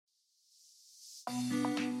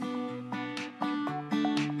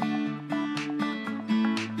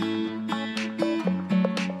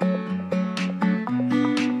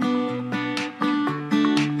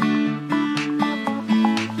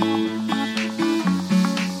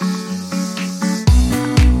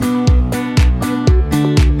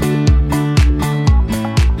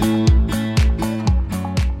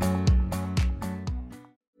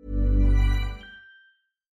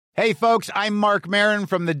Hey, folks, I'm Mark Maron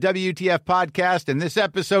from the WTF Podcast, and this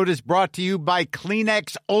episode is brought to you by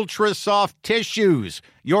Kleenex Ultra Soft Tissues,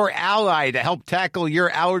 your ally to help tackle your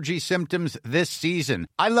allergy symptoms this season.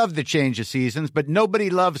 I love the change of seasons, but nobody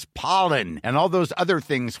loves pollen and all those other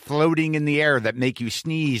things floating in the air that make you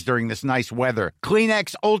sneeze during this nice weather.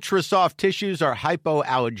 Kleenex Ultra Soft Tissues are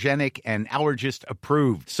hypoallergenic and allergist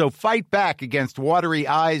approved, so fight back against watery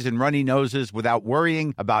eyes and runny noses without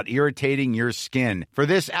worrying about irritating your skin. For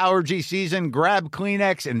this allergy season, grab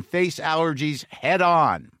Kleenex and face allergies head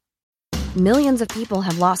on. Millions of people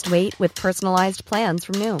have lost weight with personalized plans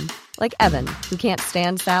from Noom. Like Evan, who can't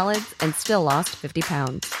stand salads and still lost 50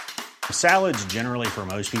 pounds. Salads generally for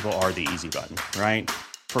most people are the easy button, right?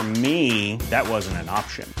 For me, that wasn't an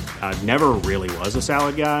option. I never really was a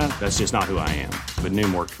salad guy. That's just not who I am. But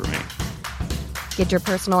Noom worked for me. Get your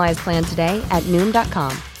personalized plan today at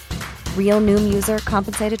Noom.com. Real Noom user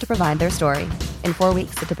compensated to provide their story. In 4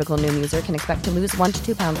 weeks, the typical Noom user can expect to lose 1 to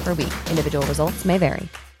 2 pounds per week. Individual results may vary.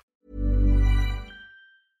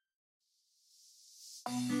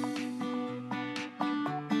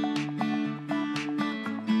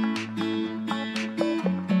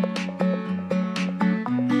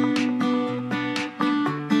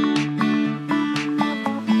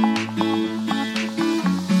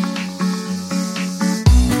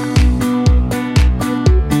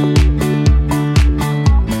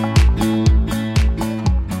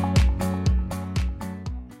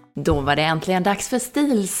 Då var det äntligen dags för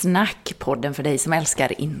Stilsnack, podden för dig som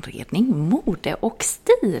älskar inredning, mode och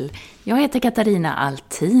stil. Jag heter Katarina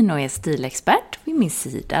Altin och är stilexpert. Vid min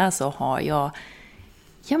sida så har jag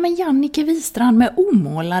Jannike Wistrand med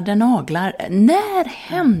omålade naglar. När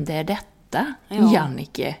hände detta,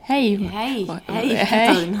 Jannike? Hej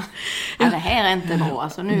Katarina. Ja, det här är inte bra,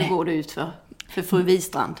 alltså nu går det ut för fru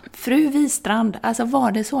Wistrand. Fru Wistrand, alltså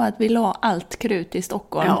var det så att vi la allt krut i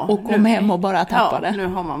Stockholm och kom hem och bara tappade? Ja, nu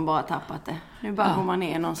har man bara tappat det. Nu bara går man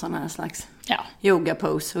ner i någon sån här slags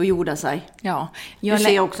yoga-pose och jorda sig. Ja. Jag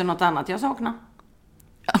ser också något annat jag saknar.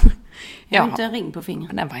 Jag har inte en ring på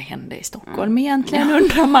fingret. Men vad hände i Stockholm egentligen,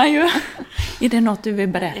 undrar man ju. Är det något du vill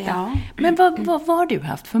berätta? Ja. Men vad har du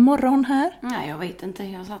haft för morgon här? Nej, jag vet inte.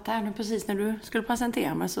 Jag satt här nu precis när du skulle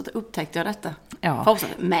presentera mig så upptäckte jag detta. Ja.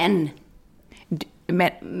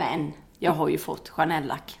 Men jag har ju fått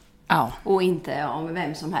Chanel-lack. Ja. Och inte av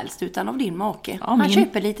vem som helst utan av din make. Ja, han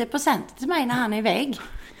köper lite present till mig när han är iväg.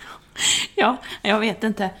 Ja, jag vet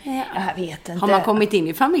inte. Jag vet inte. Har man kommit in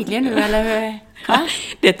i familjen nu eller?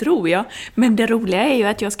 Det tror jag. Men det roliga är ju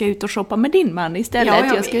att jag ska ut och shoppa med din man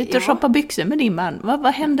istället. Jag ska ut och shoppa byxor med din man.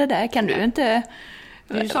 Vad hände där? Kan du inte...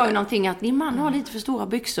 Du sa ju någonting att din man har lite för stora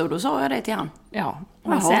byxor. Då sa jag det till han. Ja,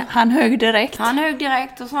 och sen, han högg direkt.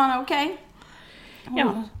 Och sa han okej.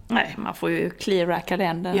 Ja, nej, man får ju clear-racka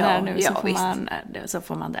den där nu så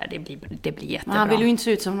får man där, det blir jättebra. Men han vill ju inte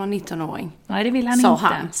se ut som någon 19-åring. Nej, det vill han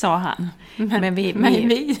sa han. Men vi.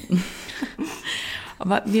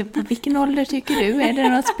 På vilken ålder tycker du? Är det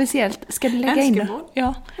något speciellt? Ska du lägga in det?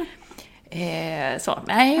 Ja.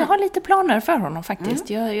 Nej, jag har lite planer för honom faktiskt.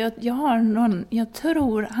 Jag har någon, jag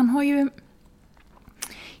tror, han har ju...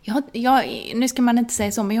 nu ska man inte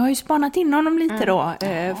säga så, men jag har ju spanat in honom lite då.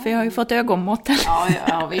 För jag har ju fått ögonmått.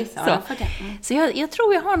 Ja, visst. Så jag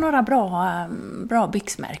tror jag har några bra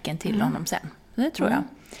byxmärken till honom sen. Det tror jag.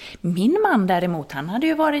 Min man däremot, han hade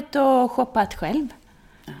ju varit och shoppat själv.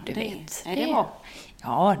 Du vet. Är det bra?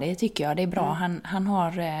 Ja, det tycker jag. Det är bra.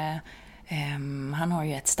 Han har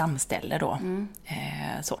ju ett stamställe då.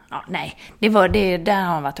 Så, ja, nej, det där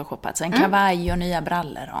har han varit och shoppat. Så en kavaj och nya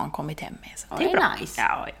brallor har han kommit hem med. Så det är nice.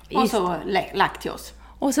 Ja, och så lack till oss.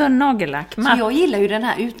 Och så nagellack. Så jag gillar ju den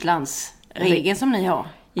här utlandsregeln som ni har.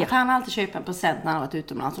 Ja. Att han alltid köper en present när han har varit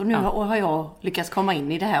utomlands. Och nu har jag lyckats komma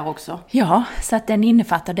in i det här också. Ja, så att den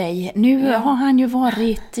innefattar dig. Nu har han ju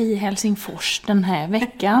varit i Helsingfors den här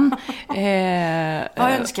veckan.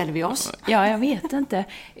 Vad önskade vi oss? Ja, jag vet inte.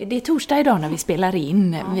 Det är torsdag idag när vi spelar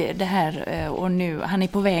in det här. Och nu, han är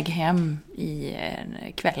på väg hem i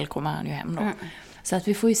kväll kommer han ju hem då. Så att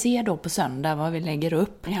vi får ju se då på söndag vad vi lägger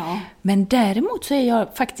upp. Ja. Men däremot så är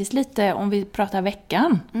jag faktiskt lite, om vi pratar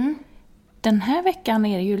veckan... Den här veckan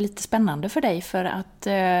är det ju lite spännande för dig för att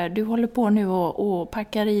du håller på nu och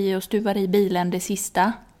packar i och stuvar i bilen det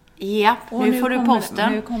sista. Ja, nu får du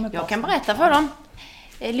posten. Jag kan berätta för dem.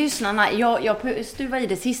 Lyssnarna, jag stuvar i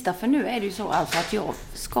det sista för nu är det ju så alltså att jag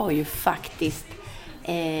ska ju faktiskt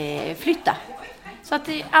flytta. Så att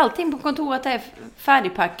allting på kontoret är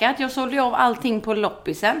färdigpackat. Jag sålde av allting på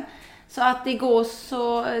loppisen. Så att det går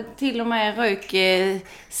så till och med rök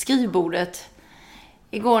skrivbordet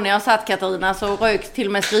Igår när jag satt, Katarina, så rök till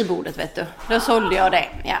och med skrivbordet, vet du. Då sålde jag det.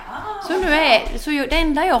 Ja. Så det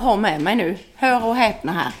enda jag har med mig nu, hör och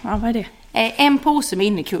häpna här. Ja, vad är det? Är en påse med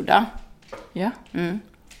innekuddar. Ja.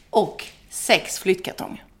 Och 6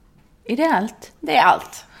 flyttkartonger. Är det allt? Det är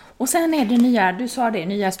allt. Och sen är det nya, du sa det,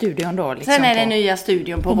 nya studion då? Liksom sen är det nya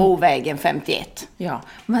studion på Råvägen 51. Ja,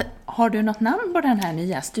 men har du något namn på den här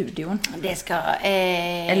nya studion? Det ska...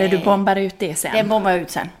 Eller du bombar ut det sen? Det bombar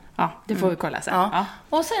ut sen. Ja, det får vi kolla sen. Ja. Ja.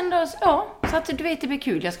 Och sen då, så att du vet, det blir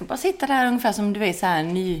kul. Jag ska bara sitta där ungefär som du vet så här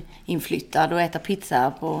nyinflyttad och äta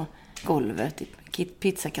pizza på golvet i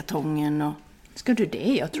pizzakartongen och... Ska du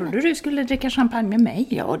det? Jag trodde du skulle dricka champagne med mig.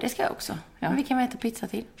 Ja, det ska jag också. Ja. Men vi kan äta pizza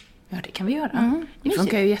till. Ja, det kan vi göra. Det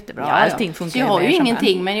funkar ju jättebra. Ja, allting funkar. Så jag har ju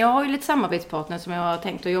ingenting, men jag har ju lite samarbetspartner som jag har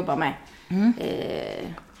tänkt att jobba med.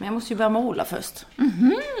 Men jag måste ju börja måla först.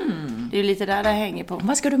 Det är ju lite där det hänger på.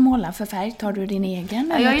 Vad ska du måla för färg? Tar du din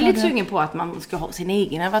egen? Ja, jag är lite sugen på att man ska ha sin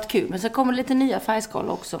egen. Det har varit kul. Men så kommer lite nya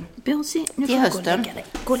färgskalor också. Till hösten.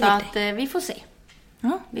 Så att vi får se.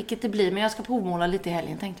 Vilket det blir. Men jag ska provmåla lite i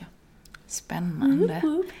helgen, tänkte jag. Spännande.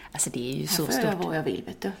 Alltså det är ju så stort. Jag vad jag vill,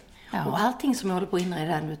 vet du. Ja. Och allting som jag håller på att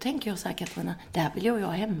inreda där nu, tänker jag så här, Katarina, där vill jag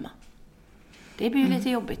hemma. Det blir ju lite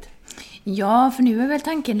jobbigt. Ja, för nu är väl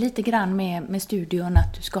tanken lite grann med studion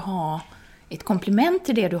att du ska ha ett komplement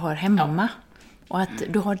till det du har hemma. Och att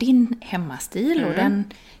du har din hemmastil och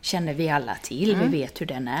den känner vi alla till. Vi vet hur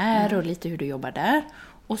den är och lite hur du jobbar där.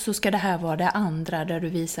 Och så ska det här vara det andra där du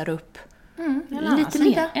visar upp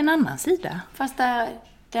en annan sida. Fast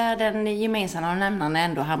där den gemensamma nämnaren är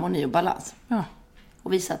ändå harmoni och balans. Ja.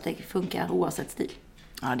 Och visa att det funkar oavsett stil.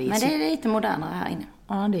 Ja, det är men det är lite modernare här inne.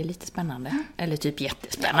 Ja, det är lite spännande. Eller typ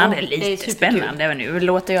jättespännande. Ja, lite spännande. Nu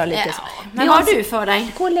låter jag lite så. Men vad har du för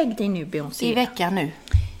dig? Gå och lägg dig nu, Beyoncé. I veckan nu.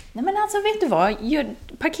 Nej, men alltså, vet du vad?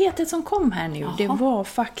 Paketet som kom här nu, det var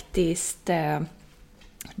faktiskt...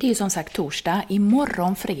 det är som sagt torsdag.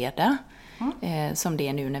 Imorgon fredag, som det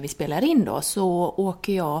är nu när vi spelar in då, så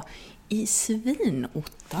åker jag i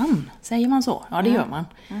svinottan. Säger man så? Ja, det gör man.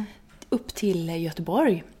 Upp till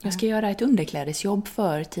Göteborg. Jag ska göra ett underklädesjobb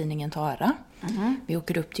för tidningen Tara. Vi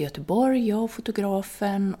åker upp till Göteborg, jag och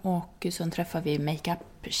fotografen, och sen träffar vi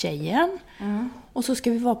make-up-tjejen. Och så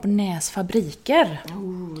ska vi vara på Näs fabriker.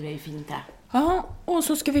 Det är fint där. Ja, och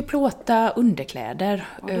så ska vi plåta underkläder.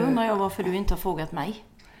 Och då undrar jag varför du inte har frågat mig.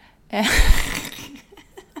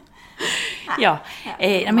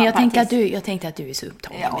 Men jag tänkte att du är så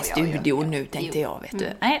upptagen med studion nu, tänkte jag, vet du.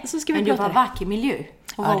 Nej, så ska vi plåta. Men det var vacker miljö.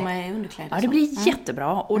 Och vara med underkläder. Ja, det blir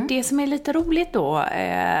jättebra. Och det som är lite roligt då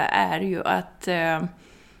är ju att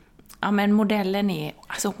men modellen är,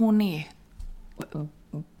 alltså hon är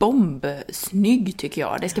bombsnygg, tycker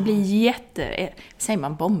jag. Det ska bli säger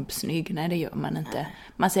man bombsnygg? Nej, det gör man inte.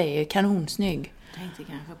 Man säger kanonsnygg. Jag tänkte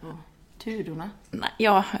kanske på Tudorna.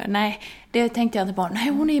 Nej, det tänkte jag inte på. Nej,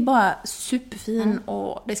 hon är bara superfin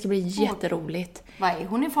och det ska bli jätteroligt. Vad är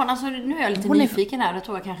hon ifrån? Alltså, nu är jag lite nyfiken här, det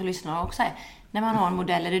tror jag kanske lyssnar också är. När man har en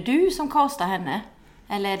modell, är det du som kastar henne?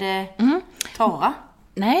 Eller är det Tara?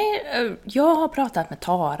 Nej, jag har pratat med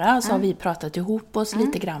Tara, så har vi pratat ihop oss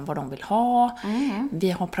lite grann vad de vill ha.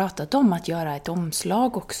 Vi har pratat om att göra ett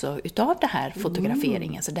omslag också utav det här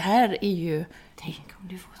fotograferingen. Så det här är ju... Tänk om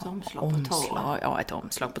du får ett omslag på Tara. Ja, ett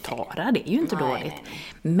omslag på Tara, det är ju inte dåligt.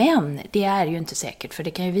 Nej. Men det är ju inte säkert, för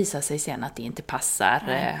det kan ju visa sig sen att det inte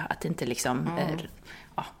passar, att det inte liksom...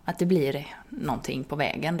 att det blir någonting på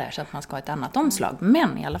vägen där så att man ska ha ett annat omslag.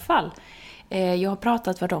 Men i alla fall, jag har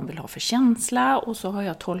pratat vad de vill ha för känsla, och så har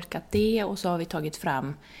jag tolkat det, och så har vi tagit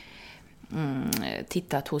fram,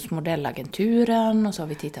 tittat hos modellagenturen, och så har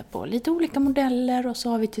vi tittat på lite olika modeller, och så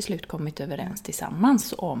har vi till slut kommit överens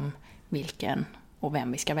tillsammans om vilken och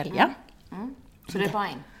vem vi ska välja. Så det är bara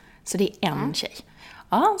en? Så det är en tjej.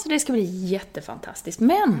 Ja, så det ska bli jättefantastiskt.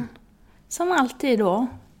 Men som alltid då,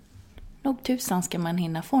 nog tusan ska man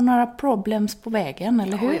hinna få några problems på vägen,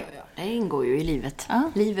 eller hur? Ja. Det ingår ju i livet.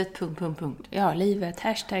 Ja. Livet, ... Ja, livet,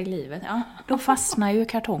 #livet. Ja. Då fastnar ju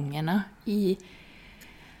kartongerna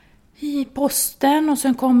i posten, och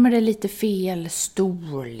sen kommer det lite fel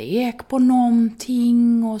storlek på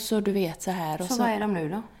någonting, och så du vet så här. Och så vad är de nu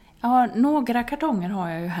då? Ja, några kartonger har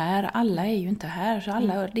jag ju här. Alla är ju inte här, så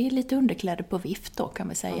det är lite underkläder på vift då, kan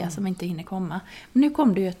vi säga, som inte hinner komma. Men nu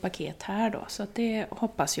kom det ju ett paket här då, så att det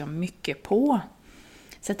hoppas jag mycket på.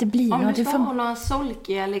 Så att det blir om du ska ha några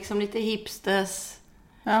solkiga, liksom lite hipsters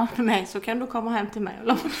med, så kan du komma hem till mig och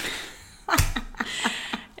låna.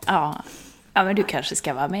 Ja, Ja, men du kanske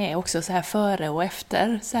ska vara med också så här före och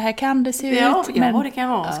efter. Så här kan det se ut. Ja, det kan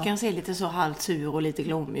vara. Ska jag se lite så halvt sur och lite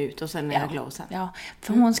glommig ut och sen är jag glad sen. Ja,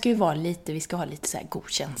 för hon ska ju vara lite, vi ska ha lite så här god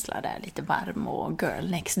känsla där. Lite varm och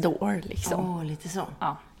girl next door liksom. Lite så.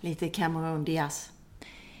 Ja. Lite Cameron Diaz.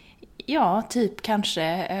 Ja, typ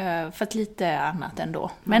kanske. För att lite annat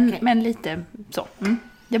ändå. Men lite så.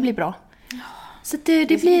 Det blir bra. Så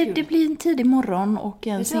det blir en tidig morgon och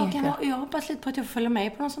en sen kväll. Jag hoppas lite på att jag får följa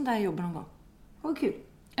med på någon sån där jobb någon gång. Vad kul.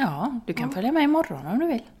 Ja, du kan följa med imorgon om du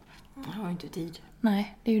vill. Jag har ju inte tid.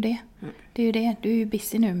 Nej, det är ju det. Det är ju det. Du är ju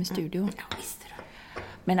busy nu med studion. Ja, visst är det.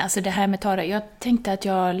 Men alltså det här med Tara, jag tänkte att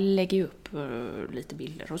jag lägger upp lite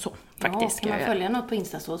bilder och så. Faktiskt. Kan man följa något på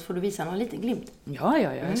Insta så får du visa någon liten glimt. Ja,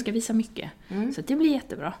 jag ska visa mycket. Så det blir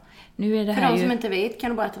jättebra. Nu är det För här de som inte vet, kan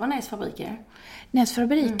du berätta vad Näs fabriker är? Näs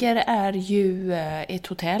fabriker är ju ett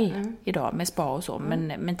hotell idag med spa och så.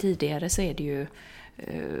 Men tidigare så är det ju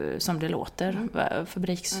som det låter,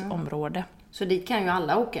 fabriksområde. Så dit kan ju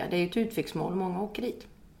alla åka. Det är ju ett utflyktsmål, många åker dit.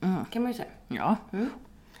 Kan man ju säga. Ja.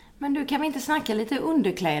 Men du, kan vi inte snacka lite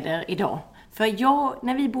underkläder idag? För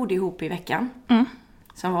när vi bodde ihop i veckan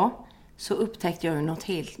som var, så upptäckte jag ju något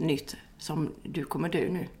helt nytt som du kommer dö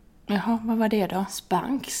nu. Jaha, vad var det då?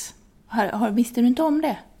 Spanx. Visste du inte om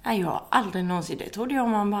det? Nej, jag har aldrig någonsin det. Trodde jag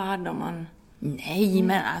man bara hade om man... Nej,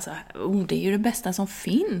 men alltså, det är ju det bästa som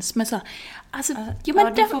finns. Men så, alltså, du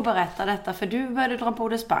får berätta detta, för du började dra på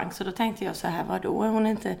det Spanx, och då tänkte jag så här, vadå? Är hon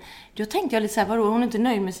inte... Då tänkte jag lite så här, vadå? Är hon inte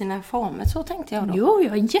nöjd med sina former? Så tänkte jag då. Jo,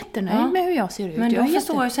 jag är jättenöjd med hur jag ser ut. Men då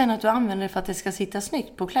förstår jag sen att du använder det för att det ska sitta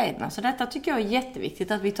snyggt på kläderna. Så detta tycker jag är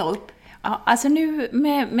jätteviktigt att vi tar upp. Ja, alltså nu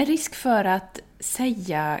med risk för att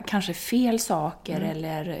säga kanske fel saker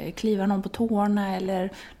eller kliva någon på tårna eller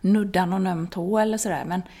nudda någon öm tå eller sådär.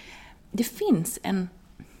 Men det finns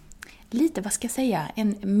lite, vad ska jag säga,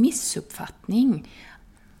 en missuppfattning,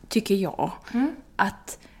 tycker jag.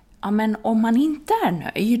 Att men om man inte är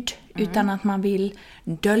nöjd utan att man vill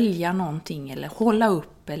dölja någonting eller hålla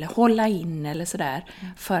upp eller hålla in eller sådär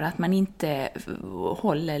för att man inte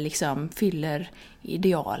fyller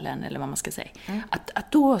idealen eller vad man ska säga.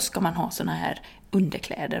 Att då ska man ha såna här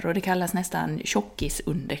underkläder, och det kallas nästan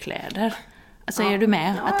tjockisunderkläder. Alltså är du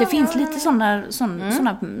med? Att det finns lite såna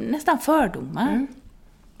nästan fördomar.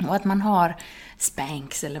 Och att man har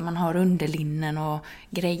Spanx eller man har underlinnen och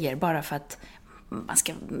grejer bara för att man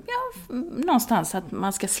ska, någonstans att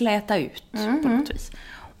man ska släta ut på något vis.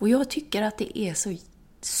 Och jag tycker att det är så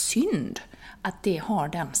synd att det har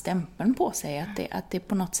den stämpeln på sig. Att det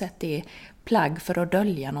på något sätt är plagg för att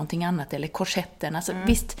dölja någonting annat. Eller korsetten. Alltså,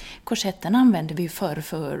 visst, korsetten använde vi ju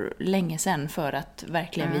för länge sedan för att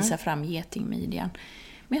verkligen visa fram getingmidjan.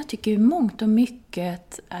 Men jag tycker ju mångt och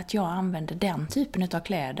mycket att jag använder den typen av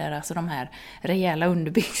kläder, alltså de här rejäla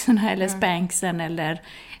underbyxorna eller spanksen eller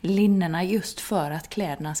linnena, just för att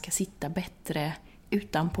kläderna ska sitta bättre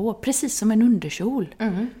utanpå, precis som en underkjol.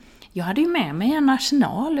 Jag hade ju med mig en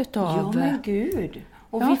arsenal utav... Ja, men gud!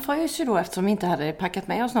 Och vi frös ju då eftersom vi inte hade packat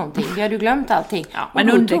med oss någonting. Vi hade ju glömt allting. Ja, men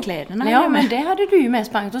underkläderna... Ja, men det hade du ju med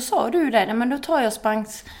Spanx. Då sa du det. Men då tar jag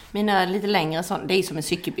Spanx, mina lite längre sån. Det är som en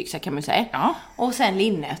cykelbyxa kan man säga. Ja. Och sen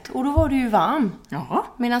linnet. Och då var du ju varm. Ja.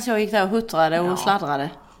 Medan jag gick där och huttrade och sladdrade.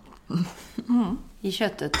 I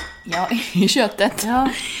köttet. Ja, i köttet. Ja.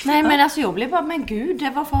 Nej, men alltså jag blev bara, men gud,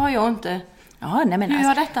 varför har jag inte... Ja, nej, men hur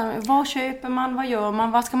gör detta? Vad köper man? Vad gör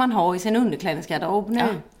man? Vad ska man ha i sin underklädesgarderob nu? Ja,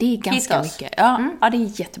 det är ganska mycket. Ja, det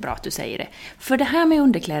är jättebra att du säger det. För det här med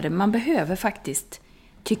underkläder, man behöver faktiskt,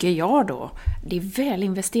 tycker jag då, det är väl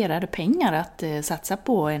investerade pengar att satsa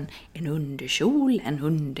på en underkjol, en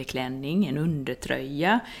underklänning, en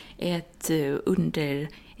undertröja, ett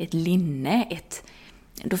linne,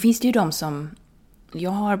 då finns det ju de som...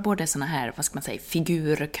 Jag har både såna här, vad ska man säga,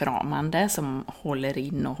 figurkramande som håller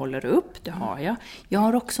in och håller upp, det har jag. Jag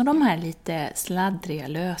har också de här lite sladdriga,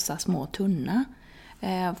 lösa, små, tunna.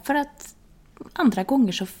 För att andra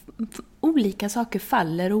gånger så olika saker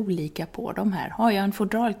faller olika på de här. Har jag en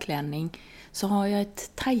fodralklänning så har jag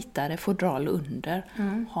ett tajtare fodral under.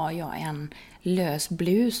 Har jag en lös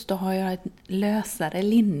blus, då har jag ett lösare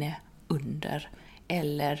linne under.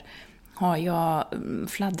 Eller... har jag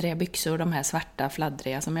fladdriga byxor, de här svarta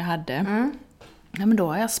fladdriga som jag hade. Ja, men då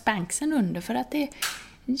har jag spanksen under för att det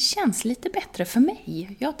känns lite bättre för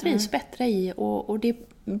mig. Jag trivs bättre i och det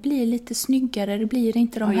blir lite snyggare. Det blir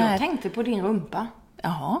inte de här... Jag tänkte på din rumpa.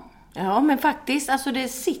 Jaha. Ja, men faktiskt, alltså det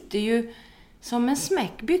sitter ju som en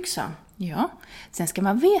smäck byxa. Ja, sen ska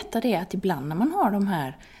man veta det att ibland när man har de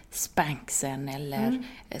här spanksen eller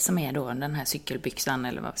som är då den här cykelbyxan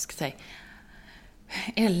eller vad vi ska säga.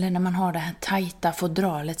 Eller när man har det här tajta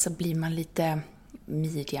fodralet så blir man lite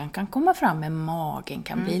midjan kan komma fram, med magen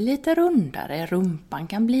kan bli lite rundare, rumpan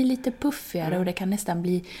kan bli lite puffigare och det kan nästan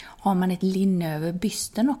bli, har man ett linne över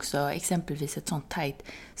bysten också, exempelvis ett sånt tight,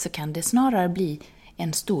 så kan det snarare bli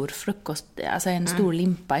en stor frukost, alltså en stor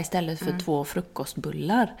limpa istället för 2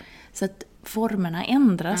 frukostbullar. Så att formerna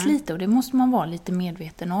ändras lite och det måste man vara lite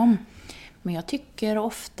medveten om. Men jag tycker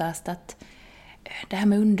oftast att det här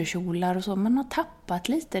med underkjolar och så, man har tappat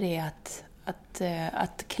lite det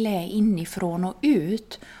att klä inifrån och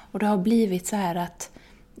ut. Och det har blivit så här att,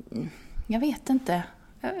 jag vet inte,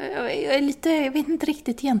 jag vet inte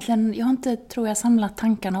riktigt egentligen, jag har inte, tror jag, samlat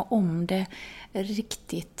tankarna om det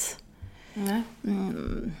riktigt. Nej.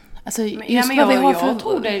 Alltså just vad vi har för... Jag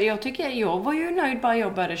tror det, jag var ju nöjd bara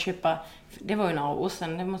jag började köpa, det var ju några år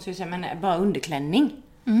sedan, det måste jag säga, men bara underklänning.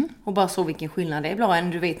 Och bara så vilken skillnad det är bra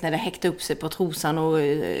än du vet när det häckte upp sig på trosan och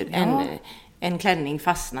en klänning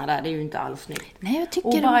fastnar där, det är ju inte alls snyggt. Nej,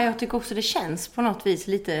 jag tycker också det känns på något vis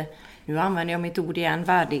lite, nu använder jag mitt ord igen,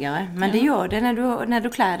 värdigare, men det gör det när du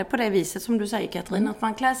klär det på det viset som du säger, Katrin, att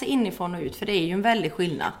man klär sig inifrån och ut, för det är ju en väldig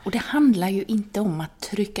skillnad. Och det handlar ju inte om att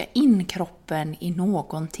trycka in kroppen i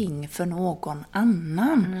någonting för någon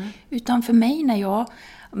annan, utan för mig, när jag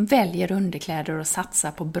väljer underkläder och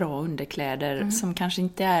satsar på bra underkläder som kanske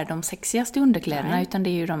inte är de sexigaste underkläderna, utan det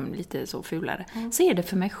är ju de lite så fulare, så är det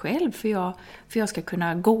för mig själv, för jag ska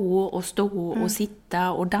kunna gå och stå och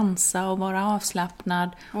sitta och dansa och vara avslappnad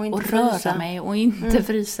och röra mig och inte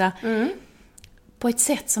frysa på ett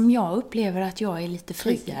sätt som jag upplever att jag är lite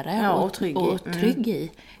friare och trygg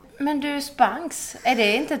i. Men du, Spanx, är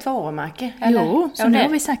det inte ett varumärke? Eller? Jo, så nu har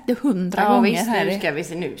vi sagt det 100 gånger visst,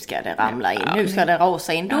 här. Nu ska det ramla in, nu ska det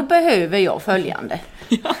rasa in. Då behöver jag följande.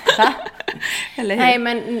 Eller hur? Nej,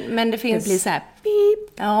 men det finns... Det blir så här,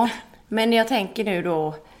 pip. Ja, men jag tänker nu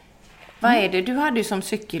då, vad är det? Du hade ju som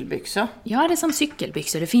cykelbyxor. Jag hade som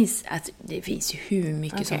cykelbyxor. Det finns ju hur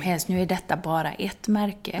mycket som helst. Nu är detta bara ett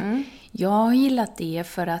märke. Jag har gillat det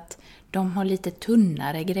för att de har lite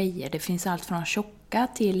tunnare grejer. Det finns allt från tjocka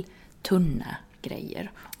till tunna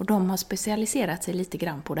grejer. Och de har specialiserat sig lite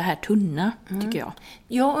grann på det här tunna, tycker jag.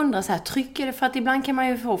 Jag undrar så här, trycker det, för att ibland kan man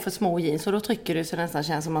ju få för små jeans och då trycker det så det nästan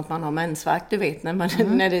känns som att man har mensvärk, du vet,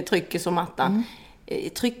 när det trycker som mattan.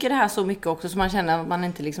 Trycker det här så mycket också så man känner att man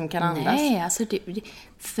inte liksom kan andas? Nej, alltså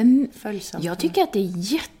jag tycker att det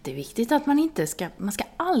är jätteviktigt att man ska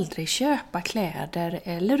aldrig köpa kläder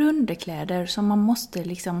eller underkläder som man måste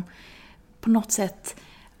liksom på något sätt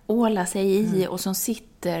åla sig i och som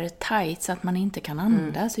sitter tight så att man inte kan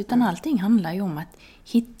andas, utan allting handlar ju om att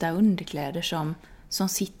hitta underkläder som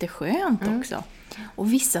sitter skönt också.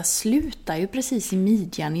 Och vissa slutar ju precis i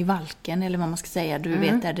midjan, i valken, eller vad man ska säga, du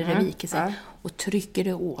vet, där det viker sig, och trycker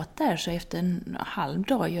det åt där, så efter en halv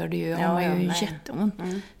dag gör det ju, jätteont.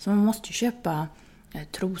 Så man måste ju köpa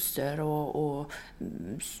trosor och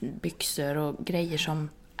byxor och grejer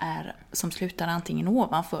som slutar antingen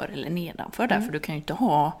ovanför eller nedanför, därför du kan ju inte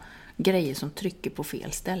ha grejer som trycker på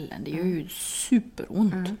fel ställen. Det är ju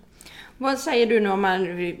superont. Vad säger du nu om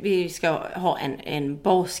vi ska ha en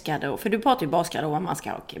basgarderob? För du pratar ju basgarderob om man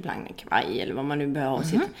ska ha ibland en kavaj eller vad man nu bör ha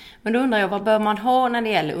sitt. Men då undrar jag, vad bör man ha när det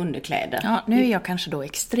gäller underkläder? Ja, nu är jag kanske då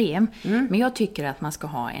extrem. Men jag tycker att man ska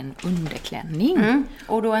ha en underklänning.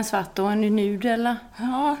 Och då en svart och en nude, eller?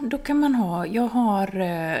 Ja, då kan man ha. Jag har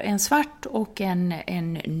en svart och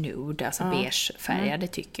en nude, alltså beige färgade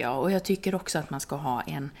tycker jag. Och jag tycker också att man ska ha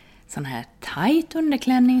en sån här tight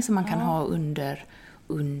underklänning som man kan ha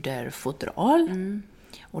under fodral.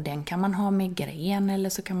 Och den kan man ha med gren, eller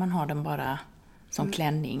så kan man ha den bara som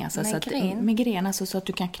klänning. Alltså med gren, alltså så att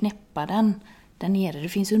du kan knäppa den där nere. Det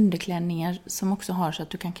finns underklänningar som också har så att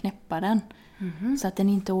du kan knäppa den. Så att den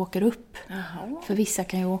inte åker upp. För vissa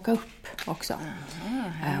kan ju åka upp också.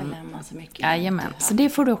 Här lämnar så mycket. Jajamän, så det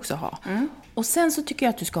får du också ha. Och sen så tycker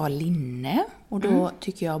jag att du ska ha linne. Och då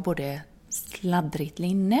tycker jag både sladdrigt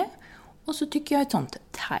linne och så tycker jag ett sånt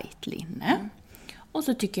tight linne. Och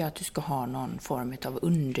så tycker jag att du ska ha någon form av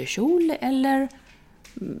underkjol eller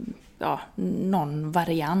någon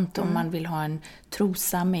variant om man vill ha en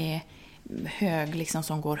trosa med hög liksom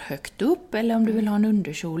som går högt upp, eller om du vill ha en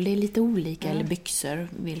underkjol. Det är lite olika, eller byxor,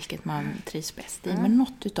 vilket man trivs bäst i. Men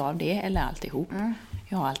något utav det, eller alltihop.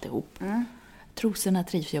 Jag har alltihop. Trosorna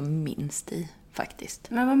trivs jag minst i faktiskt.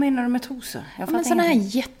 Men vad menar du med trosor? Men sådana här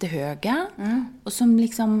jättehöga och som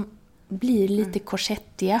liksom blir lite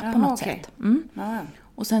korsettiga på något sätt.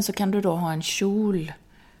 Och sen så kan du då ha en kjol.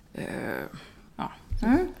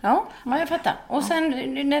 Ja, jag fattar. Och sen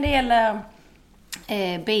när det gäller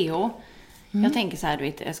BH, jag tänker så här, du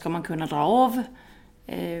vet, ska man kunna dra av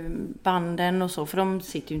banden och så, för de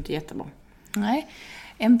sitter ju inte jättebra. Nej,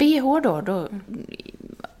 en BH då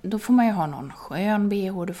då får man ju ha någon skön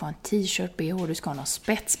BH, du får en t-shirt BH, du ska ha någon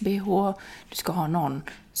spets BH, du ska ha någon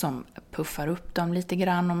som puffar upp dem lite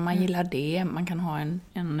grann om man gillar det. Man kan ha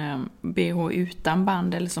en BH utan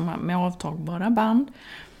band eller som med avtagbara band.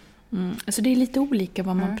 Så det är lite olika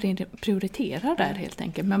vad man prioriterar där helt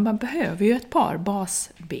enkelt. Men man behöver ju ett par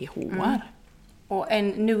bas-BH:ar. Och en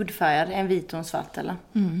nudefärgad, en vit och en svart eller?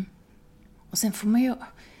 Och sen får man ju,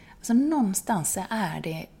 alltså någonstans är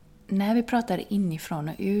det, när vi pratar inifrån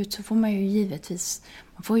och ut så får man ju givetvis,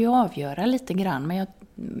 man får ju avgöra lite grann med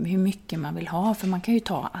hur mycket man vill ha, för man kan ju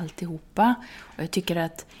ta alltihopa. Och jag tycker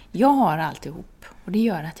att jag har alltihop och det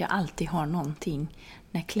gör att jag alltid har någonting.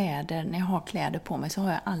 När jag har kläder på mig så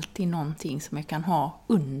har jag alltid någonting som jag kan ha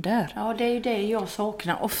under. Ja, det är ju det jag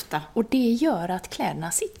saknar ofta. Och det gör att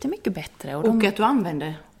kläderna sitter mycket bättre. Och att du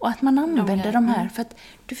använder. Och att man använder de här. För att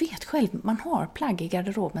du vet själv, man har plagg i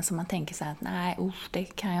garderoben som man tänker så här att nej, det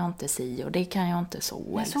kan jag inte si och det kan jag inte så.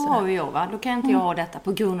 Men så har ju jag, va? Då kan inte jag ha detta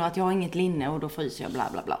på grund av att jag har inget linne och då fryser jag bla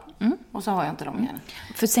bla bla. Och så har jag inte dem igen.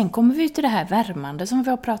 För sen kommer vi till det här värmande som vi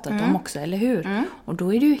har pratat om också, eller hur? Och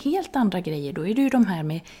då är det ju helt andra grejer. Då är det ju de här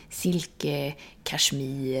med silke,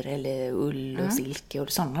 kashmir eller ull och silke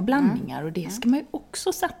och sådana blandningar. Och det ska man ju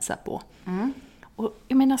också satsa på. Och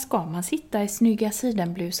jag menar, ska man sitta i snygga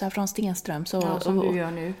sidenblusar från Stenström så... Ja, som du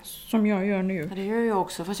gör nu. Som jag gör nu. Ja, det gör jag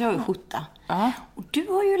också, fast jag har ju skjorta. Ja. Och du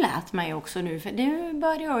har ju lärt mig också nu, för nu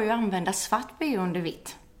började jag ju använda svart BH under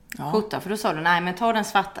vitt. Ja. Skjorta, för då sa du, nej men ta den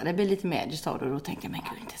svarta, det blir lite mer, det sa du. Och då tänkte jag, men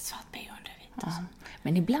gud, inte ett svart BH under vitt. Alltså.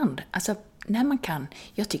 Men ibland, alltså när man kan,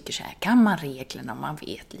 jag tycker så här, kan man reglerna och man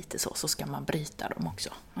vet lite så ska man bryta dem också.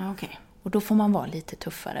 Ja, okej. Och då får man vara lite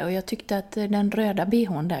tuffare. Och jag tyckte att den röda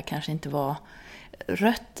BH:n där kanske inte var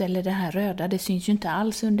rött, eller det här röda, det syns ju inte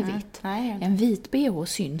alls under vitt. En vit BH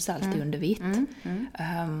syns alltid under vitt.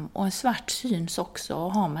 Och en svart syns också.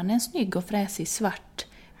 Och har man en snygg och fräsig svart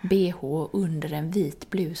BH under en vit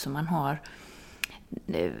blus och man har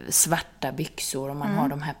svarta byxor och man har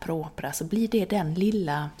de här propra, så blir det den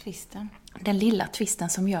lilla twisten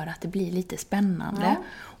som gör att det blir lite spännande. Ja.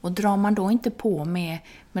 Och drar man då inte på med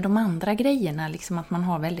de andra grejerna, liksom att man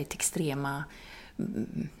har väldigt extrema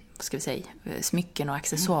ska vi säga, smycken och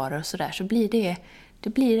accessoarer och sådär, så blir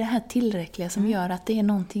det här tillräckliga som gör att det är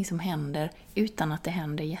någonting som händer utan att det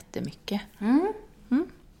händer jättemycket.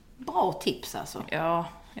 Bra tips alltså. Ja,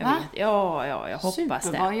 jag vet. Ja, jag hoppas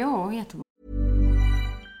Superbra, det. ja, jättebra.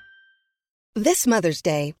 This Mother's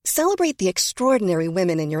Day, celebrate the extraordinary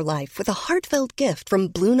women in your life with a heartfelt gift from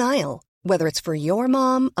Blue Nile. Whether it's for your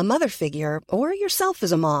mom, a mother figure, or yourself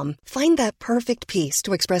as a mom, find that perfect piece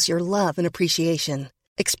to express your love and appreciation.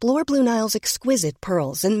 Explore Blue Nile's exquisite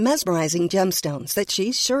pearls and mesmerizing gemstones that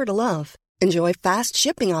she's sure to love. Enjoy fast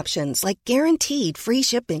shipping options like guaranteed free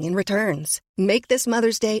shipping and returns. Make this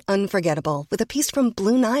Mother's Day unforgettable with a piece from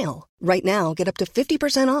Blue Nile. Right now, get up to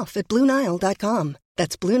 50% off at BlueNile.com.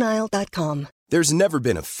 That's BlueNile.com. There's never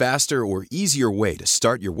been a faster or easier way to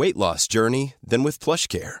start your weight loss journey than with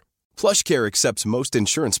PlushCare. PlushCare accepts most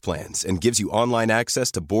insurance plans and gives you online access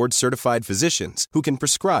to board-certified physicians who can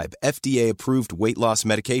prescribe FDA-approved weight loss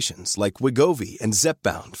medications like Wegovy and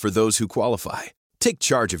Zepbound for those who qualify. Take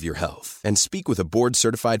charge of your health and speak with a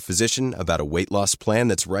board-certified physician about a weight loss plan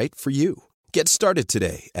that's right for you. Get started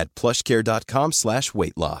today at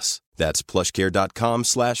plushcare.com/weightloss. That's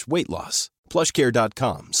plushcare.com/weightloss.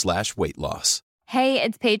 plushcare.com/weightloss. Hey,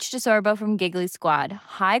 it's Paige DeSorbo from Giggly Squad.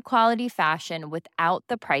 High quality fashion without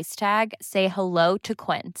the price tag. Say hello to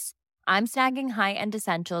Quince. I'm snagging high-end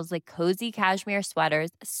essentials like cozy cashmere sweaters,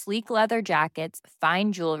 sleek leather jackets,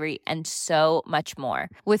 fine jewelry, and so much more.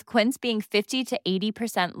 With Quince being 50 to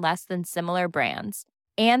 80% less than similar brands.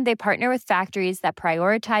 And they partner with factories that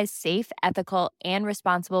prioritize safe, ethical, and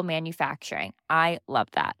responsible manufacturing. I love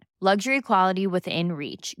that. Luxury quality within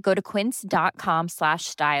reach. Go to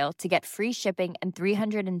quince.com/style to get free shipping and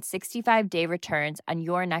 365-day returns on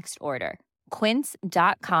your next order.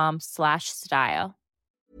 quince.com/style.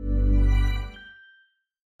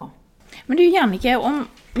 Men du Jannike, om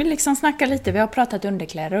vi liksom snackar lite, vi har pratat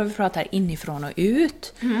underkläder och vi pratar inifrån och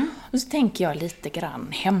ut. Och så tänker jag lite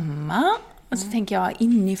grann hemma. Och så tänker jag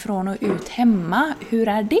inifrån och ut hemma, hur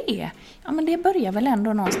är det? Ja, men det börjar väl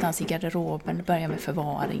ändå någonstans i garderoben, det börjar med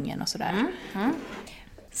förvaringen och sådär.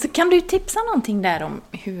 Så kan du tipsa någonting där om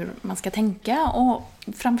hur man ska tänka? Och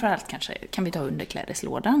framförallt kanske, kan vi ta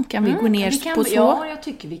underklädeslådan? Kan vi gå ner på så? Ja, jag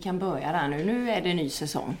tycker vi kan börja där nu. Nu är det ny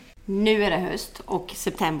säsong. Nu är det höst och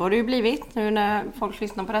september har det ju blivit nu när folk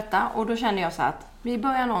lyssnar på detta. Och då känner jag så att vi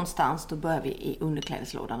börjar någonstans, då börjar vi i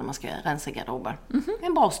underklädeslådan när man ska rensa garderoben.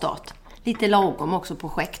 En bra start. Lite lagom också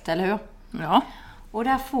projekt, eller hur? Ja. Och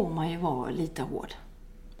där får man ju vara lite hård.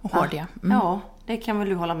 Och hård, ja. Ja, det kan väl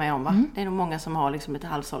du hålla med om, va? Det är nog många som har liksom ett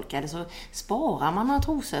halvsolkade, så sparar man några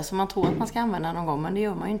trosor som man tror att man ska använda någon gång, men det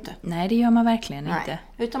gör man ju inte. Nej, det gör man verkligen inte.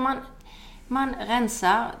 Utan man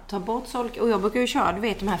rensar, tar bort solk, och jag brukar ju köra, du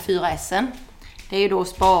vet, de här 4 S:en. Det är ju då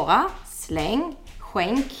spara, släng,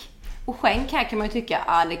 skänk. Och skänk här kan man ju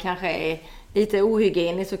tycka, det kanske är lite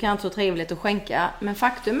ohygieniskt och kanske så trevligt att skänka. Men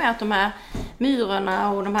faktum är att de här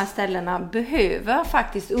myrorna och de här ställena behöver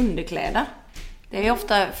faktiskt underkläder. Det är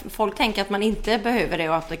ofta, folk tänker att man inte behöver det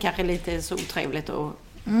och att det kanske är lite så otrevligt att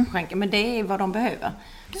skänka. Men det är vad de behöver.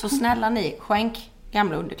 Så snälla ni, skänk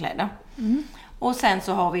gamla underkläder. Och sen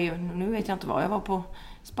så har vi ju, nu vet jag inte vad jag var på,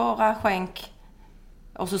 spara, skänk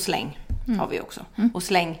och så släng har vi också. Och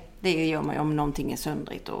släng, det gör man ju om någonting är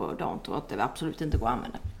söndrigt och dant och att det absolut inte går att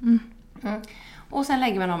använda. Och sen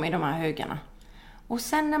lägger man dem i de här högarna. Och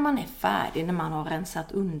sen när man är färdig, när man har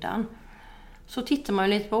rensat undan, så tittar man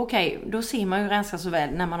ju lite på, okej, då ser man ju ganska så väl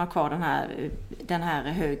när man har kvar den här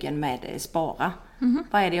högen med spara.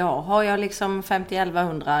 Vad är det jag har? Har jag liksom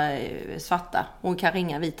 50-1100 svarta och kan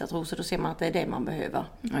ringa vita trosor, då ser man att det är det man behöver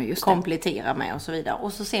komplettera med och så vidare.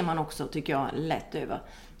 Och så ser man också, tycker jag, lätt över.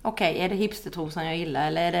 Okej, är det hipstertrosan jag gillar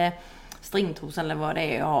eller är det stringtrosan eller vad det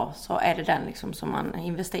är jag har, så är det den liksom som man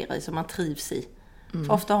investerar i, som man trivs i.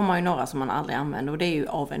 För ofta har man ju några som man aldrig använder och det är ju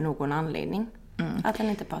av någon anledning. Att den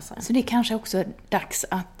inte passar. Så det är kanske också dags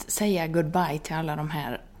att säga goodbye till alla de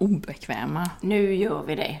här obekväma. Nu gör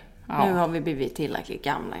vi det. Ja. Nu har vi blivit tillräckligt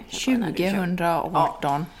gamla.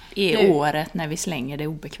 2018 är året när vi slänger det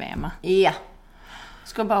obekväma. Ja.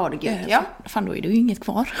 Ska bara ha det gött. Ja. Fan, då är det ju inget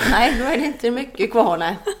kvar. Nej, då är det inte mycket kvar.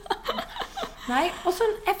 Nej, och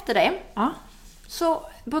sen efter det så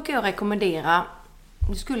brukar jag rekommendera,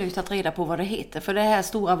 du skulle ju ta reda på vad det heter, för det här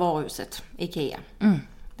stora varuhuset, Ikea.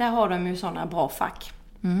 Där har de ju sådana bra fack.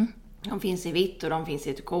 De finns i vitt och de finns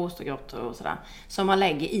i turkost och grått och sådär. Som man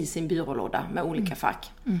lägger i sin byrålåda med olika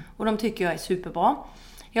fack. Och de tycker jag är superbra.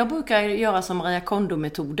 Jag brukar göra som Maria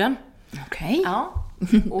Kondo-metoden. Okej. Ja.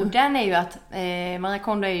 Och den är ju att, Maria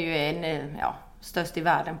Kondo är ju en, störst i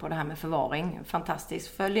världen på det här med förvaring.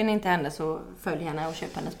 Fantastiskt. Följer ni inte henne så följ henne och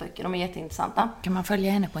köp hennes böcker. De är jätteintressanta. Kan man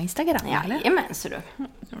följa henne på Instagram? Jajamän, så du.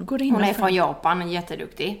 Hon är från Japan,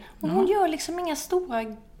 jätteduktig. Och hon gör liksom inga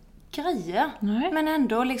stora grejer. Nej. Men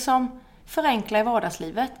ändå liksom förenkla i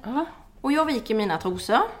vardagslivet. Och jag viker mina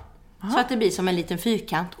trosor. Så att det blir som en liten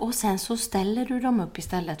fyrkant. Och sen så ställer du dem upp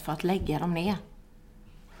istället för att lägga dem ner.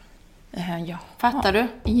 Ja. Fattar du?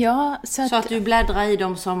 Ja. Så att du bläddrar i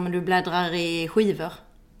dem som du bläddrar i skivor.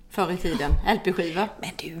 Förr i tiden. LP-skivor. Men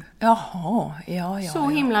du. Jaha. Ja. Så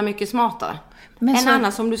himla mycket smartare. Men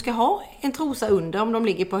annars om du ska ha en trosa under, om de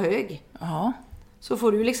ligger på hög. Ja. Så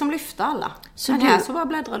får du liksom lyfta alla. Så här så bara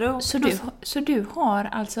bläddrar du. Så du har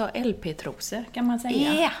alltså LP-trosor, kan man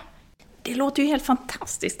säga? Ja. Det låter ju helt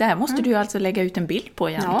fantastiskt. Det här måste du alltså lägga ut en bild på,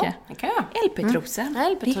 Jannike. Ja, det kan jag. LP-trosor.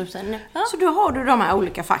 LP-trosor. Ja. Så då har du de här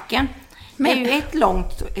olika facken. Det är ju ett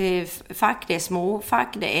långt fack, det är små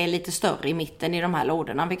fack, det är lite större i mitten i de här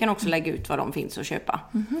lådorna. Vi kan också lägga ut vad de finns att köpa.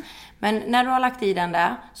 Men när du har lagt i den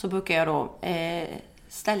där så brukar jag då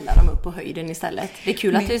ställa dem upp på höjden istället. Det är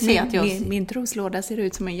kul att du ser att jag... Min troslåda ser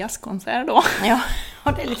ut som en jazzkonsert då. Ja,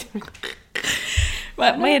 det är lite...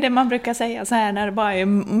 Vad är det man brukar säga så här när det bara är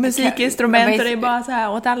musikinstrument och det är bara så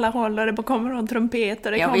här åt alla håll och det kommer en trumpet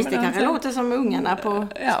och det kommer visst, det kanske låter som ungarna på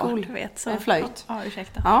skolflöjt. Ja,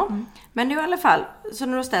 ursäkta. Ja, men i alla fall, så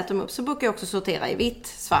när du har ställt dem upp så brukar jag också sortera i vitt,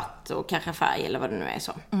 svart och kanske färg eller vad det nu är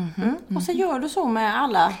så. Och så gör du så med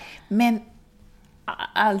alla. Men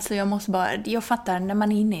alltså jag fattar, när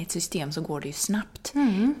man är inne i ett system så går det ju snabbt.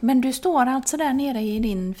 Men du står alltså där nere i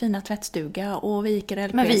din fina tvättstuga och viker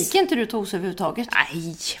LPs. Men viker inte du trosor överhuvudtaget?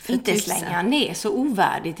 Nej, inte slänga ner så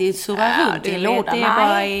ovärdigt i surra runt i lådan. Det är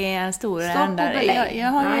bara en stor ända. Jag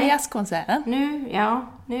har ju jazzkonserten.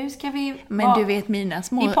 Nu ska vi... Men du vet mina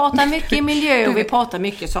små... Vi pratar mycket miljö och vi pratar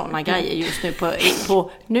mycket sådana grejer just nu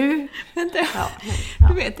på nu.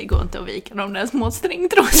 Du vet, det går inte att vika de där små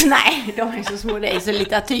stringtrosorna. Nej, de är så små, det är så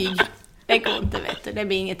lite tyg. Det går inte, vet du. Det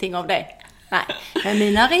blir ingenting av det. Nej, men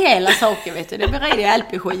mina rejäla saker, vet du, det blir rejäla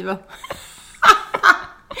LP-skivor.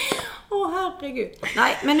 Herregud.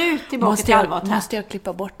 Nej, men nu tillbaka till allvaret här. Måste jag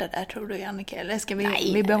klippa bort det där, tror du, Jannike? Eller ska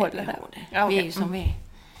vi behålla det? Ja, vi är ju som vi är.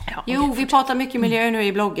 Ja, vi pratar mycket miljö nu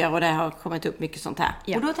i bloggar och det har kommit upp mycket sånt här.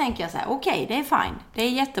 Ja. Och då tänker jag så här, okej, det är fine. Det är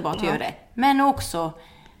jättebra att göra det. Men också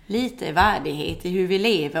lite värdighet i hur vi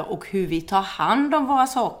lever och hur vi tar hand om våra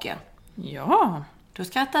saker. Ja. Då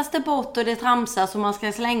skrattas det bort och det tramsas och man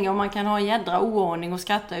ska slänga och man kan ha en jädra oordning och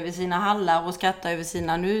skratta över sina hallar och skratta över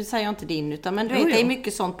sina, nu säger jag inte din utan men du vet, det är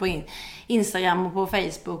mycket sånt på Instagram och på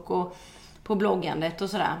Facebook och på bloggandet och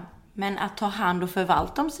sådär. Men att ta hand och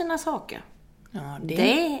förvalta om sina saker. Ja,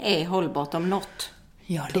 det är hållbart om något.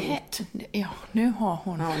 Ja, nu har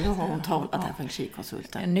hon talat här för en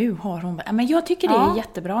kikonsulten. Nu har hon... Men jag tycker det är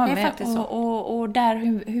jättebra. Det är faktiskt så. Och där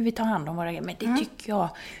hur vi tar hand om våra grejer. Men det tycker jag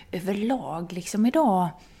överlag liksom idag...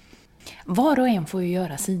 Var och en får ju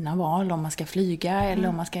göra sina val om man ska flyga eller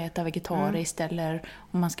om man ska äta vegetariskt eller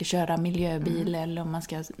om man ska köra miljöbil eller om man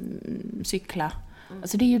ska cykla.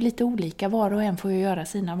 Alltså det är ju lite olika, var och en får ju göra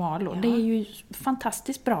sina val och det är ju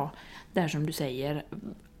fantastiskt bra där som du säger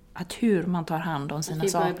att hur man tar hand om sina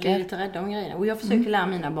saker. Vi börjar bli lite rädda om grejerna och jag försöker lära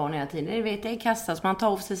mina barn hela tiden. Det är kastas, man tar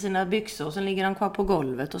av sig sina byxor och så ligger de kvar på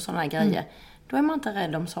golvet och sådana grejer. Då är man inte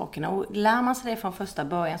rädd om sakerna. Och lär man sig det från första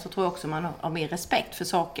början så tror jag också man har mer respekt för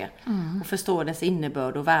saker. Och förstår dess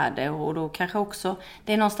innebörd och värde. Och då kanske också,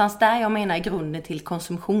 det är någonstans där jag menar i grunden till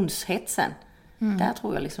konsumtionshetsen. Där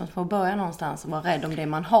tror jag liksom att man får börja någonstans och vara rädd om det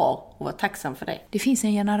man har och vara tacksam för det. Det finns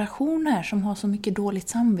en generation här som har så mycket dåligt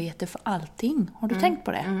samvete för allting. Har du tänkt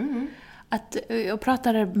på det? Att jag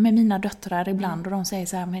pratar med mina döttrar ibland och de säger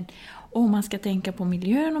så här, men man ska tänka på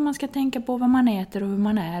miljön och man ska tänka på vad man äter och hur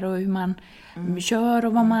man är och hur man kör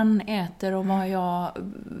och vad man äter och vad jag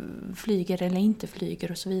flyger eller inte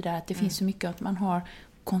flyger och så vidare. Att det finns så mycket att man har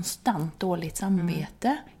konstant dåligt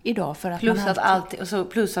samvete idag för att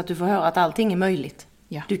plus att du får höra att allting är möjligt.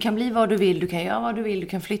 Ja. Du kan bli vad du vill, du kan göra vad du vill, du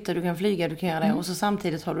kan flytta, du kan flyga, du kan göra det och så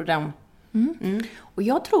samtidigt har du dem. Och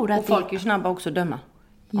jag tror att och folk är ju snabba också att döma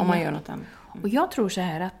om man gör något annat. Och jag tror så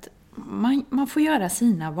här att man får göra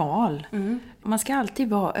sina val. Man ska alltid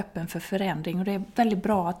vara öppen för förändring och det är väldigt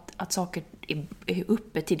bra att saker är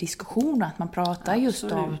uppe till diskussion, att man pratar just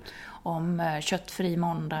om köttfri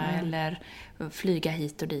måndag eller flyga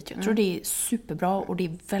hit och dit. Jag tror det är superbra och det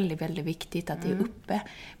är väldigt, väldigt viktigt att det är uppe.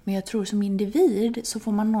 Men jag tror som individ så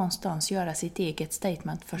får man någonstans göra sitt eget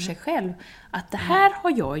statement för sig själv. Att det här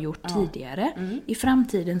har jag gjort tidigare. I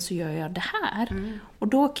framtiden så gör jag det här. Och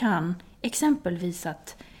då kan exempelvis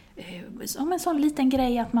att som en sån liten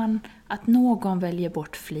grej att någon väljer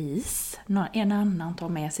bort flis, en annan tar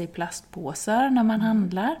med sig plastpåsar när man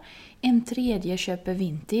handlar, en tredje köper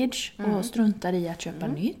vintage och struntar i att köpa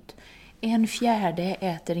nytt, en fjärde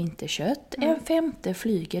äter inte kött, en femte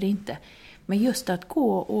flyger inte. Men just att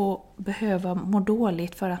gå och behöva må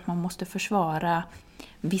dåligt för att man måste försvara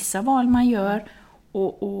vissa val man gör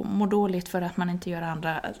och må dåligt för att man inte gör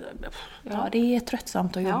andra, det är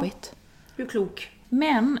tröttsamt och jobbigt. Du är klok.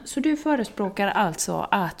 Men, så du förespråkar alltså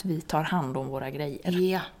att vi tar hand om våra grejer?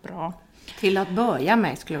 Ja. Bra. Till att börja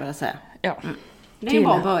med skulle jag vilja säga. Ja. Det är en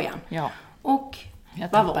bra början. Ja. Och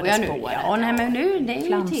vad var jag nu? Ja, nej men nu, det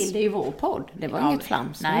är ju till, det är ju vår podd. Det var inget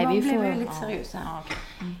flams. Nej, vi blev lite seriösa.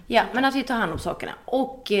 Ja, men att vi tar hand om sakerna.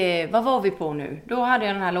 Och vad var vi på nu? Då hade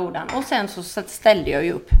jag den här lådan. Och sen så ställde jag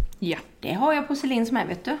ju upp. Ja. Det har jag på Celins med,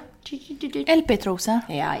 vet du. LP-trosa.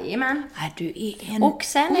 Jajamän. Du är en... Och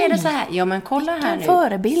sen är det så här. Ja, men kolla här nu.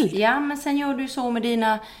 Förebild. Ja, men sen gör du så med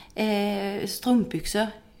dina strumpbyxor.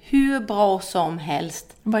 Hur bra som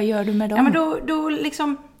helst. Vad gör du med dem? Ja, men då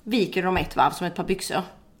liksom viker du dem ett varv som ett par byxor.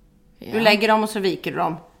 Ja. Du lägger dem och så viker du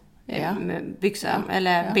dem. Med byxor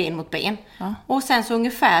eller ben mot ben. Ja. Och sen så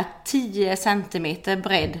ungefär 10 centimeter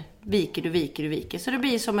bredd viker du. Så det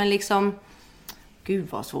blir som en liksom... Gud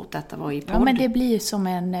vad svårt detta var i podd. Ja, men det blir som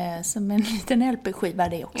en liten LP-skiva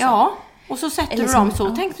det också. Ja, och så sätter du dem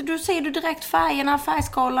så. Tänkte du, ser du direkt färgerna,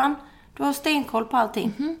 färgskalan. Du har stenkoll på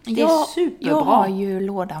allting. Det är superbra. Jag har ju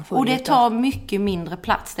lådan full. Och det tar mycket mindre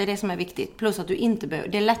plats. Det är det som är viktigt. Plus att du inte behöver,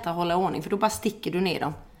 det är lättare att hålla ordning. För då bara sticker du ner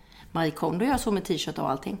dem. Marie Kondo gör så med t-shirt och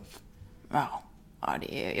allting. Ja,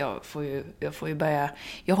 jag får ju börja.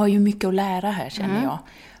 Jag har ju mycket att lära här känner jag.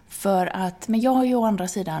 Men jag har ju å andra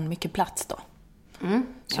sidan mycket plats då.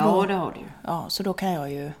 Ja, det har du ju. Ja, så då kan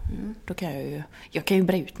jag ju jag kan ju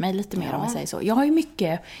bre ut mig lite mer om jag säger så. Jag har ju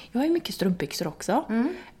mycket strumpbyxor också.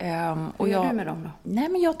 Och gör du med dem då? Nej,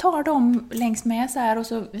 men jag tar dem längs med så här och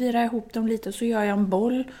så virar jag ihop dem lite och så gör jag en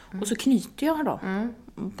boll och så knyter jag dem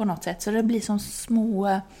på något sätt så det blir som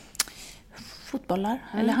små fotbollar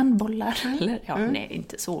eller handbollar eller nej,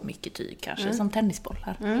 inte så mycket tyg kanske som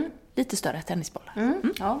tennisbollar. Lite större tennisbollar.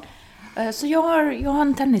 Ja. Så jag har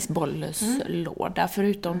en tennisbollslåda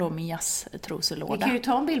förutom då min jazztroselåda. Vi kan ju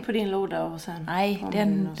ta en bild på din låda och sen... Nej,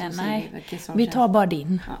 vi tar bara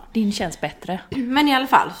din. Ja. Din känns bättre. Men i alla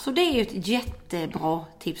fall, så det är ju ett jättebra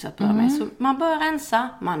tips att börja med. Så man börjar rensa,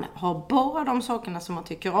 man har bara de sakerna som man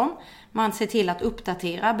tycker om. Man ser till att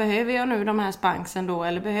uppdatera. Behöver jag nu de här spanksen då?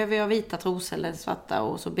 Eller behöver jag vita trosor eller svarta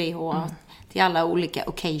och så BH till alla olika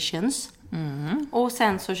occasions. Och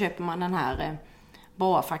sen så köper man den här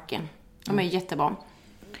boafacken. De är jättebra.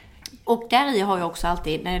 Och där i har jag också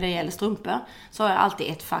alltid, när det gäller strumpor, så har jag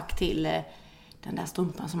alltid ett fack till den där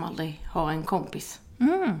strumpan som aldrig har en kompis.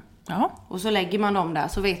 Ja. Och så lägger man dem där,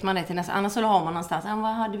 så vet man det till nästa. Annars så har man någonstans,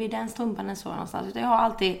 vad hade vi den strumpan en så någonstans. Jag har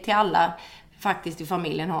alltid till alla faktiskt i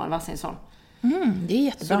familjen har en varsin sån. Det är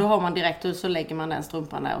jättebra. Så då har man direkt och så lägger man den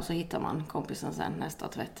strumpan där och så hittar man kompisen sen nästa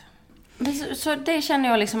tvätt. Så det känner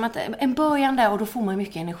jag liksom att en början där, och då får man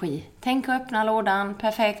mycket energi. Tänk att öppna lådan,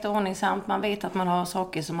 perfekt och ordningsamt. Man vet att man har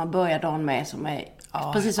saker som man börjar dagen med som är,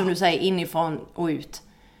 precis som du säger, inifrån och ut.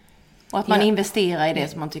 Och att man investerar i det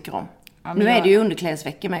som man tycker om. Ja, nu är det ju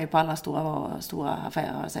underklädesveckor med på alla stora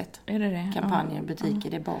affärer har jag sett. Är det? Kampanjer, butiker,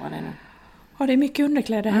 det är bara det nu. Ja, det är mycket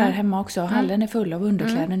underkläder här hemma också. Hallen är full av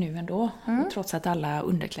underkläder nu ändå. Trots att alla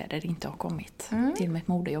underkläder inte har kommit till mitt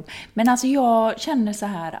modejobb. Men alltså jag känner så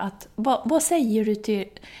här att, vad säger du till...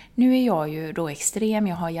 Nu är jag ju då extrem,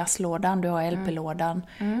 jag har jazzlådan, du har LP-lådan.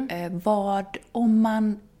 Vad om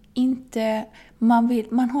man inte...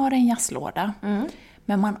 Man har en jazzlåda.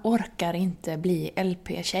 Men man orkar inte bli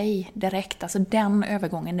LP-tjej direkt. Alltså den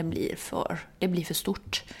övergången, det blir för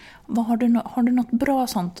stort. Har du något bra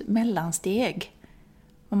sånt mellansteg?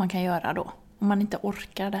 Vad man kan göra då? Om man inte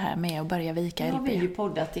orkar det här med att börja vika LP. Jag har ju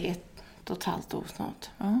poddat i 1,5 år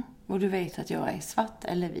snart. Och du vet att jag är svart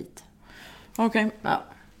eller vit. Okej. Ja.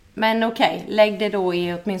 Men okej, lägg det då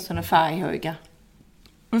i åtminstone färghöga.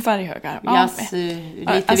 Färghögar.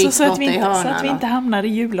 Lite alltså vitt så att i hörnan. Så att vi inte hamnar i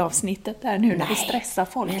julavsnittet där nu när vi stressar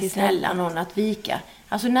folk. Men snälla någon att vika.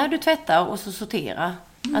 Alltså när du tvättar och så sorterar,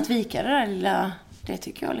 att vika det där lilla, det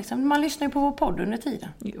tycker jag liksom. Man lyssnar ju på vår podd under tiden.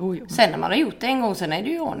 Jo. Sen när man har gjort det en gång, sen är det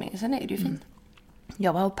ju i ordning. Sen är det ju fint.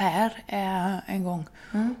 Jag var au pair en gång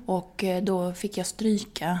och då fick jag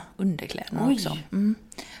stryka underkläderna också.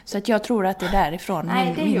 Så att jag tror att det är därifrån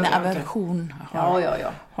min aversion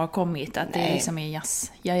har kommit. Att det liksom är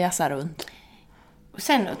jag jassar runt. Och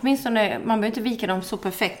sen åtminstone, man behöver inte vika dem så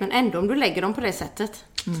perfekt, men ändå om du lägger dem på det sättet,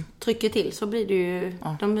 trycker till, så blir det ju,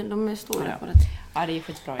 de står där på det. Ja, det är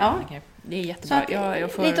skitbra. Ja. Det är jättebra.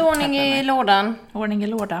 Jag får lite ordning i lådan. Ordning i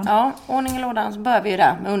lådan. Ja, ordning i lådan. Så börjar vi ju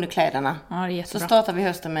där med underkläderna. Ja, det är jättebra. Så startar vi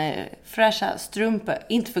hösten med fräscha strumpor.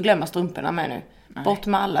 Inte förglömma strumporna med nu. Nej. Bort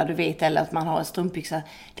med alla, du vet, eller att man har en strumpbyxa.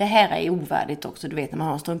 Det här är ovärdigt också, du vet, när man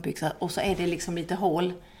har en strumpbyxa. Och så är det liksom lite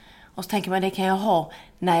hål. Och så tänker man, det kan jag ha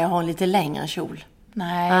när jag har en lite längre kjol.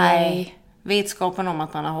 Nej. Vetskapen om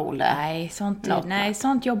att man har hål där.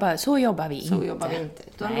 Så jobbar vi inte. Så jobbar vi inte.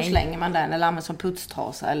 Då slänger man den eller använder som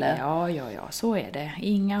putstrasa eller... Ja, så är det.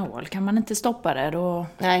 Inga hål. Kan man inte stoppa det då...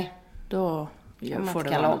 Nej. Då får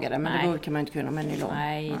det laga det, men det brukar man inte kunna med nylon.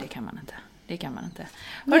 Nej, det kan man inte.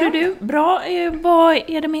 Hörde du, bra. Vad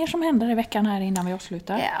är det mer som händer i veckan här innan vi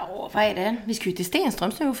avslutar? Ja, vad är det? Vi ska ju till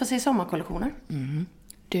Stenströms nu och få se sommarkollektionen.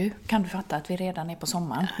 Du, kan du fatta att vi redan är på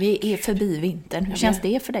sommaren? Vi är förbi vintern. Hur känns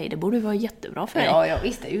det för dig? Det borde vara jättebra för dig. Ja,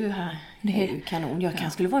 visst, det är ju här. Det är ju kanon.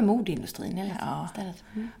 Jag skulle vara i modeindustrin istället.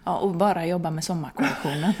 Ja, och bara jobba med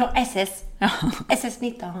sommarkollektionen. SS.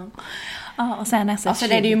 SS19. Ja, och sen SS20. Alltså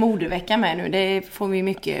det är ju modevecka med nu. Det får vi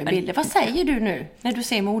mycket bilder. Vad säger du nu när du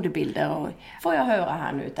ser modebilder? Och får jag höra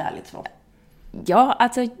här nu ett ärligt svar? Ja,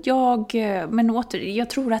 alltså jag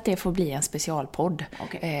tror att det får bli en specialpodd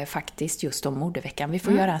faktiskt just om modeveckan. Vi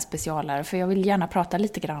får göra en specialare, för jag vill gärna prata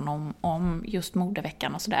lite grann om just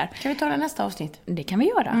modeveckan och sådär. Kan vi ta det nästa avsnitt? Det kan vi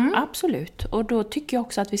göra, absolut. Och då tycker jag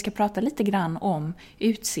också att vi ska prata lite grann om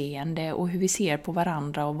utseende och hur vi ser på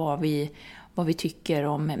varandra och vad vi tycker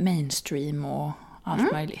om mainstream och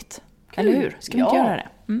allt möjligt. Eller hur? Ska vi inte göra det?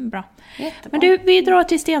 Bra. Jättebra. Men du, vi drar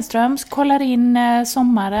till Stenströms, kollar in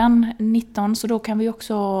sommaren 19, så då kan vi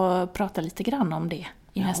också prata lite grann om det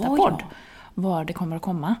i nästa podd. Var det kommer att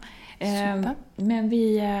komma. Men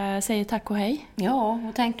vi säger tack och hej. Ja,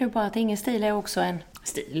 och tänk nu på att ingen stil är också en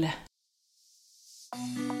stil.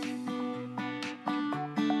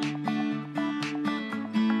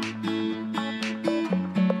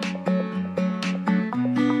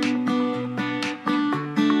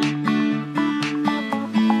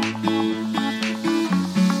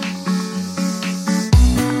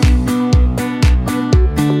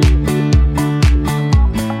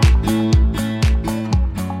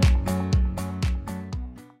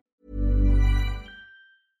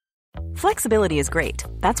 Flexibility is great.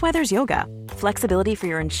 That's why there's yoga. Flexibility for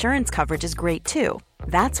your insurance coverage is great too.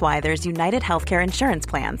 That's why there's United Healthcare Insurance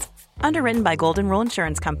Plans. Underwritten by Golden Rule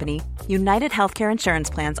Insurance Company, United Healthcare Insurance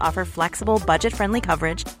Plans offer flexible, budget-friendly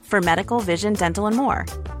coverage for medical, vision, dental, and more.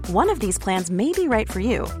 One of these plans may be right for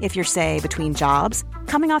you if you're, say, between jobs,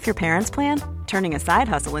 coming off your parents' plan, turning a side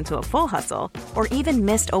hustle into a full hustle, or even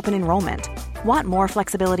missed open enrollment. Want more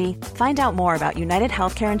flexibility? Find out more about United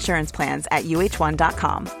Healthcare Insurance Plans at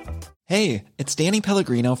uh1.com. Hey, it's Danny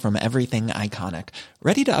Pellegrino from Everything Iconic.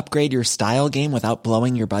 Ready to upgrade your style game without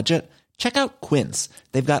blowing your budget? Check out Quince.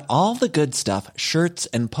 They've got all the good stuff, shirts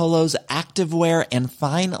and polos, activewear, and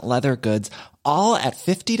fine leather goods, all at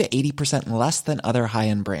 50 to 80% less than other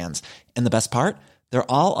high-end brands. And the best part?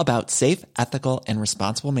 They're all about safe, ethical, and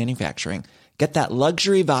responsible manufacturing. Get that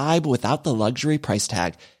luxury vibe without the luxury price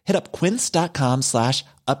tag. Hit up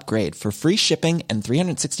quince.com/upgrade for free shipping and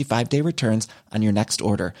 365-day returns on your next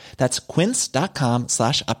order. That's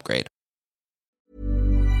quince.com/upgrade.